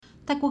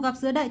Tại cuộc gặp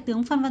giữa Đại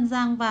tướng Phan Văn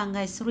Giang và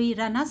ngài Sri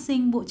Rajnath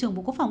Singh, Bộ trưởng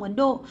Bộ Quốc phòng Ấn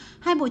Độ,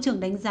 hai bộ trưởng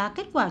đánh giá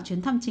kết quả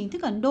chuyến thăm chính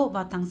thức Ấn Độ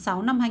vào tháng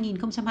 6 năm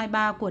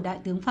 2023 của Đại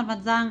tướng Phan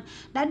Văn Giang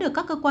đã được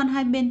các cơ quan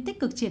hai bên tích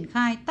cực triển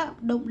khai, tạo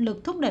động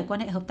lực thúc đẩy quan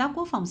hệ hợp tác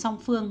quốc phòng song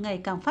phương ngày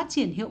càng phát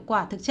triển hiệu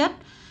quả thực chất.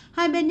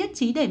 Hai bên nhất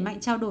trí đẩy mạnh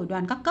trao đổi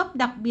đoàn các cấp,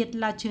 đặc biệt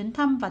là chuyến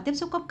thăm và tiếp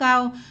xúc cấp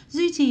cao,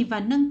 duy trì và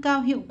nâng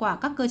cao hiệu quả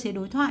các cơ chế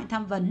đối thoại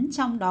tham vấn,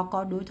 trong đó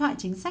có đối thoại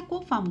chính sách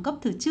quốc phòng cấp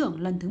thứ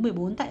trưởng lần thứ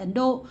 14 tại Ấn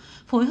Độ,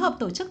 phối hợp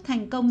tổ chức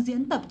thành công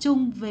diễn tập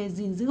chung về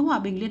gìn giữ hòa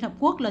bình Liên Hợp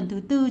Quốc lần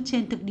thứ 4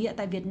 trên thực địa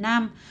tại Việt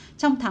Nam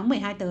trong tháng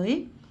 12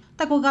 tới.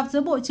 Tại cuộc gặp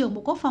giữa Bộ trưởng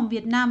Bộ Quốc phòng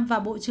Việt Nam và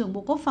Bộ trưởng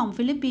Bộ Quốc phòng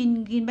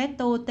Philippines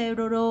Gilberto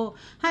Teodoro,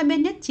 hai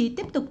bên nhất trí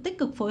tiếp tục tích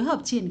cực phối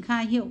hợp triển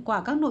khai hiệu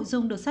quả các nội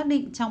dung được xác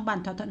định trong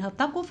bản thỏa thuận hợp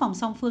tác quốc phòng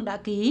song phương đã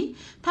ký,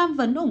 tham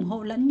vấn ủng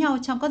hộ lẫn nhau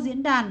trong các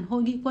diễn đàn,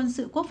 hội nghị quân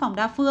sự quốc phòng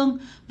đa phương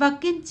và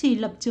kiên trì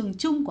lập trường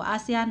chung của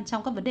ASEAN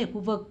trong các vấn đề khu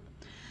vực.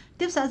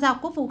 Tiếp xã giao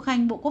Quốc vụ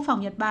Khanh Bộ Quốc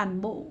phòng Nhật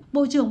Bản,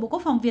 Bộ trưởng Bộ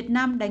Quốc phòng Việt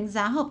Nam đánh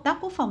giá hợp tác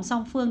quốc phòng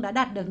song phương đã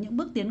đạt được những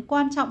bước tiến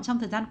quan trọng trong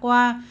thời gian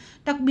qua.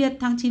 Đặc biệt,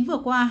 tháng 9 vừa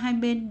qua, hai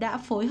bên đã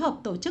phối hợp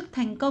tổ chức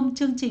thành công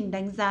chương trình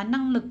đánh giá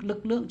năng lực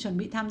lực lượng chuẩn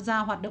bị tham gia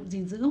hoạt động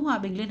gìn giữ hòa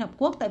bình Liên Hợp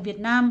Quốc tại Việt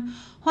Nam,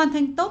 hoàn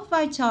thành tốt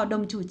vai trò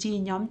đồng chủ trì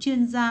nhóm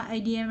chuyên gia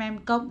ADMM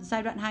cộng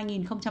giai đoạn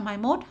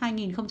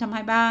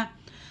 2021-2023.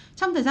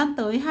 Trong thời gian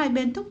tới, hai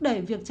bên thúc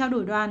đẩy việc trao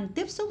đổi đoàn,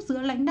 tiếp xúc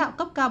giữa lãnh đạo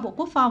cấp cao Bộ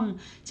Quốc phòng,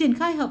 triển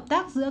khai hợp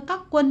tác giữa các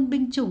quân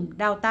binh chủng,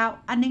 đào tạo,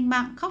 an ninh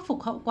mạng, khắc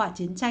phục hậu quả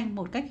chiến tranh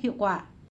một cách hiệu quả.